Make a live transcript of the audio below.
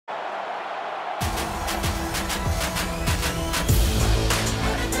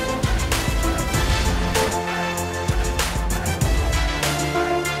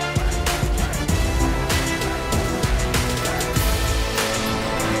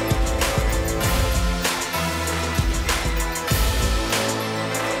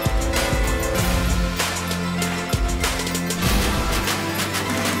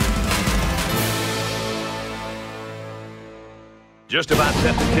Just about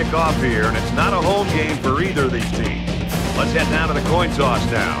set to kick off here, and it's not a home game for either of these teams. Let's head down to the coin toss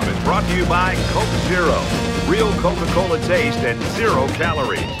now. It's brought to you by Coke Zero. Real Coca-Cola taste and 0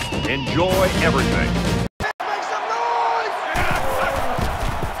 calories. Enjoy everything. Make some noise!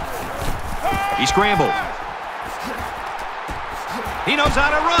 He scrambled. He knows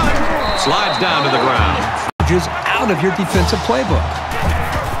how to run. Slides down to the ground. Just out of your defensive playbook.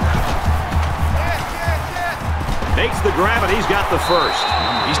 Makes the grab, and he's got the first.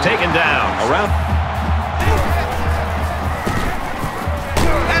 He's taken down. Around.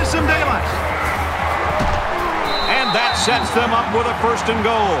 Has some daylight. And that sets them up with a 1st and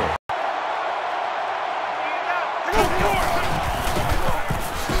goal.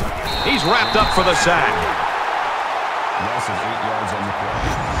 He's wrapped up for the sack. Loss of 8 yards on the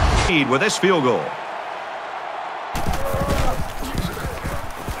play. Lead with this field goal.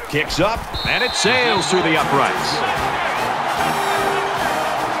 Kicks up, and it sails through the uprights.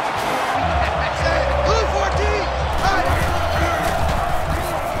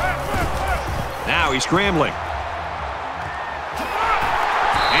 Now he's scrambling.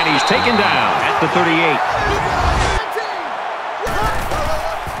 And he's taken down at the 38.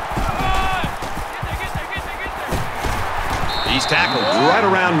 He's tackled right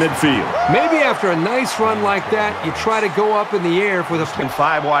around midfield. Maybe after a nice run like that, you try to go up in the air with a... And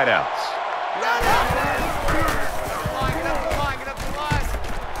 5 wideouts.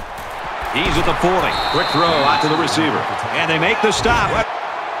 He's at the 40. Quick throw out to the receiver. And they make the stop.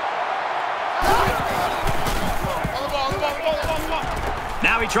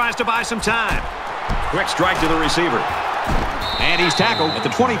 Now he tries to buy some time. Quick strike to the receiver. And he's tackled at the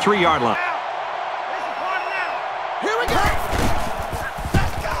 23-yard line. Here we go!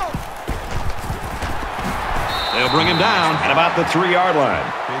 They'll bring him down at about the 3-yard line.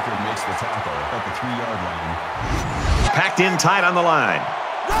 Baker makes the tackle at the 3-yard line. Packed in tight on the line.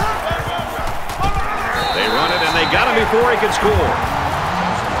 They run it, and they got him before he could score.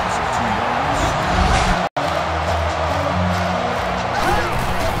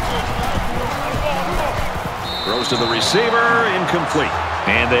 Throws to the receiver, incomplete.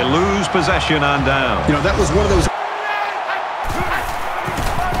 And they lose possession on down. You know, that was one of those...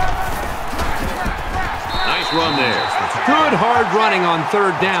 Nice run there. Good hard running on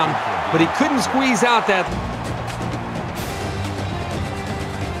 3rd down, but he couldn't squeeze out that...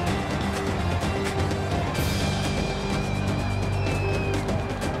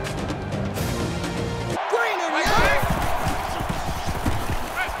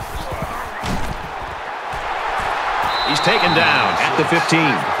 He's taken down at the 15. Gain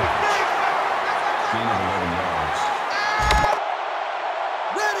of 11 yards.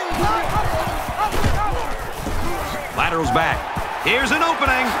 Laterals back. Here's an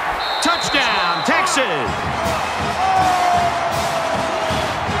opening. Touchdown, Texas.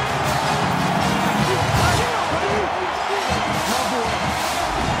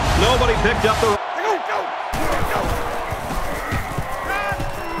 Nobody picked up the...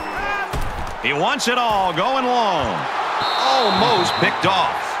 He wants it all, going long. Almost picked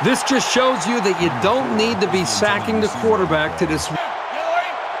off. This just shows you that you don't need to be sacking the quarterback to this...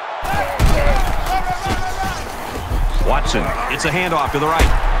 Watson, it's a handoff to the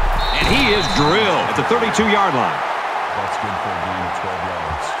right. And he is drilled at the 32-yard line. That's good for a gain of 12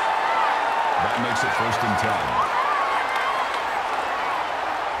 yards. That makes it 1st and 10.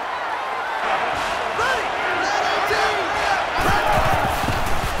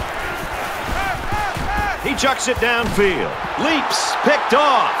 He chucks it downfield. Leaps, picked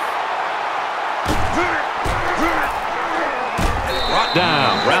off. Brought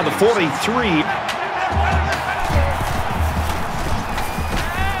down around the 43.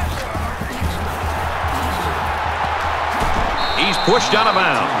 He's pushed out of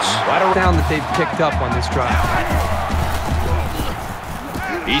bounds. Right around down that they've picked up on this drive.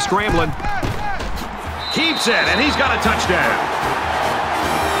 He's scrambling. Keeps it, and he's got a touchdown.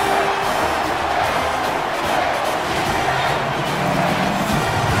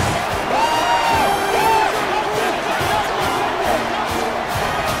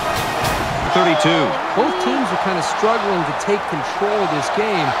 Both teams are kind of struggling to take control of this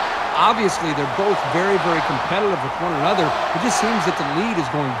game. Obviously, they're both very, very competitive with one another. It just seems that the lead is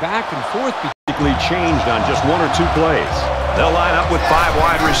going back and forth. Basically changed on just 1 or 2 plays. They'll line up with 5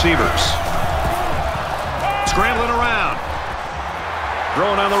 wide receivers. Scrambling around.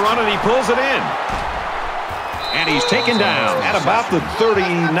 Throwing on the run, and he pulls it in. And he's taken down at about the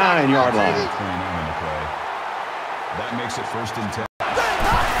 39-yard line. That makes it 1st and 10.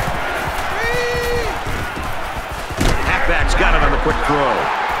 Halfback's got it on the quick throw.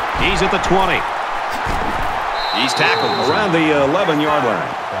 He's at the 20. He's tackled around the 11-yard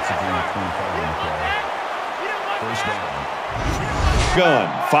line. That's a gain of 25 on the play. First down. Gun,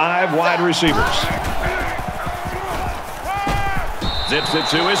 5 wide receivers. Zips it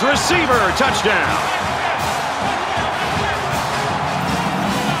to his receiver. Touchdown.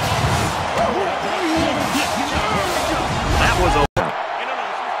 That was a...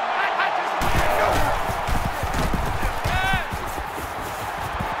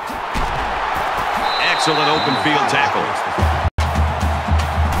 Excellent open field tackle.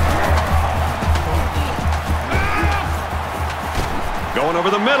 Going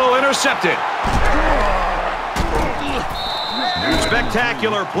over the middle, intercepted.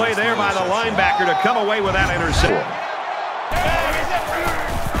 Spectacular play there by the linebacker to come away with that interception.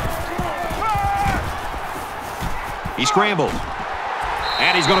 He scrambled.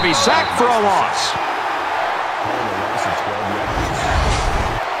 And he's going to be sacked for a loss.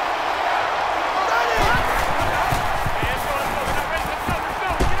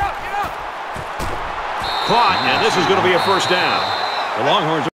 Caught, and this is going to be a first down. The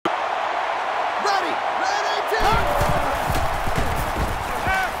Longhorns are Ready,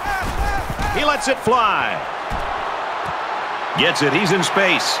 he lets it fly. Gets it. He's in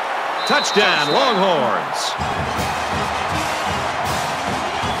space. Touchdown, Longhorns.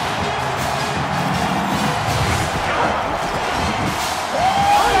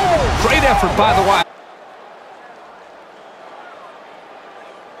 Great effort by the wide.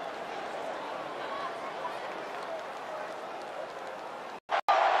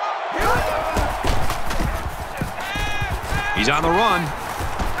 He's on the run.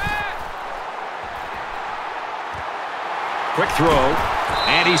 Quick throw.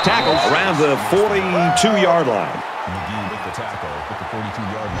 And he's tackled around the 42-yard line. McGee with the tackle at the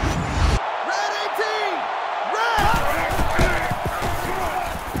 42-yard line. ready, team! Ready!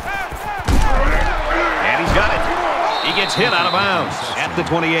 And he's got it. He gets hit out of bounds at the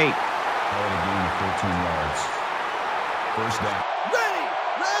 28. Call it a gain of 13 yards. First down. Ready,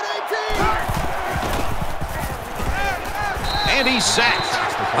 team! And he's sacked.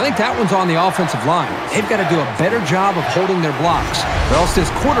 I think that one's on the offensive line. They've got to do a better job of holding their blocks, or else this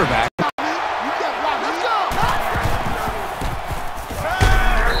quarterback...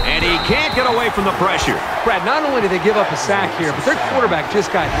 And he can't get away from the pressure. Brad, not only did they give up a sack here, but their quarterback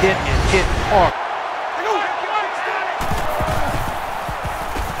just got hit and hit hard.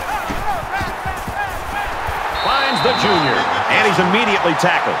 Finds the junior. And he's immediately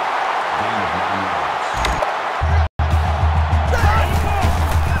tackled. Gain of 9 yards.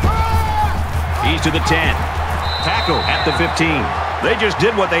 He's to the 10. Tackle at the 15. They just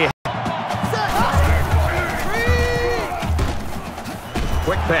did what they had.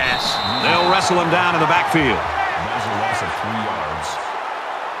 Quick pass. They'll wrestle him down in the backfield. That's a loss of 3 yards.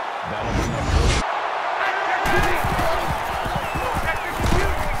 That'll bring up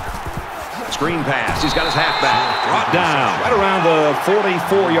Screen pass. He's got his halfback. Brought down right around the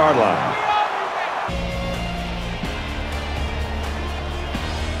 44-yard line.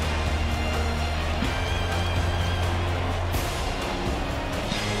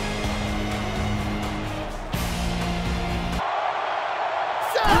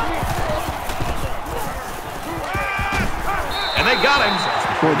 And they got him.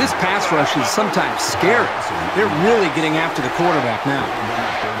 Boy, this pass rush is sometimes scary. They're really getting after the quarterback now.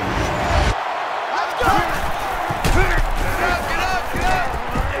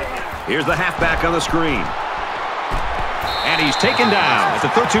 Here's the halfback on the screen. And he's taken down at the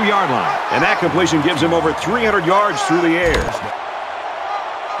 32-yard line. And that completion gives him over 300 yards through the air.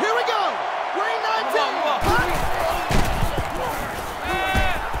 Here we go! Green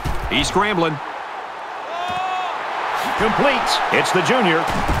 19! He's scrambling. Complete. It's the junior.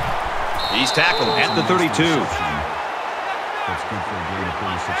 He's tackled at the 32. That's good for a gain of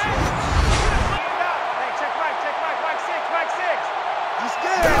 36 yards. Check right, six. He's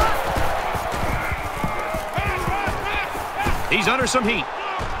scared! He's under some heat.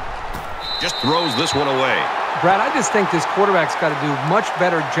 Just throws this one away. Brad, I just think this quarterback's got to do a much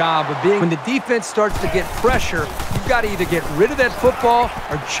better job of being... When the defense starts to get pressure, you've got to either get rid of that football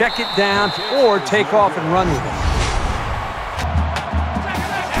or check it down or take off and run with it.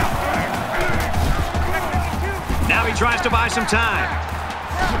 Now he tries to buy some time.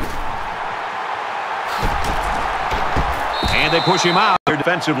 And they push him out there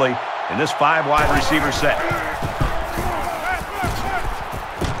defensively in this 5-wide receiver set.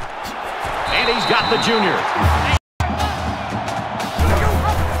 And he's got the junior.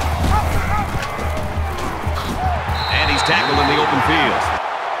 And he's tackled in the open field.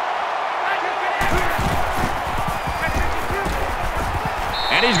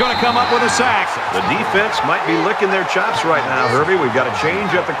 And he's going to come up with a sack. The defense might be licking their chops right now, Herbie. We've got a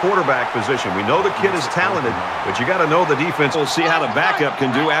change at the quarterback position. We know the kid is talented, but you got to know the defense. We'll see how the backup can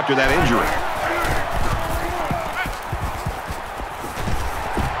do after that injury.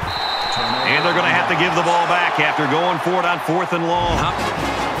 And they're going to have to give the ball back after going for it on 4th and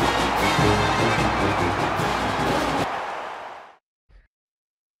long.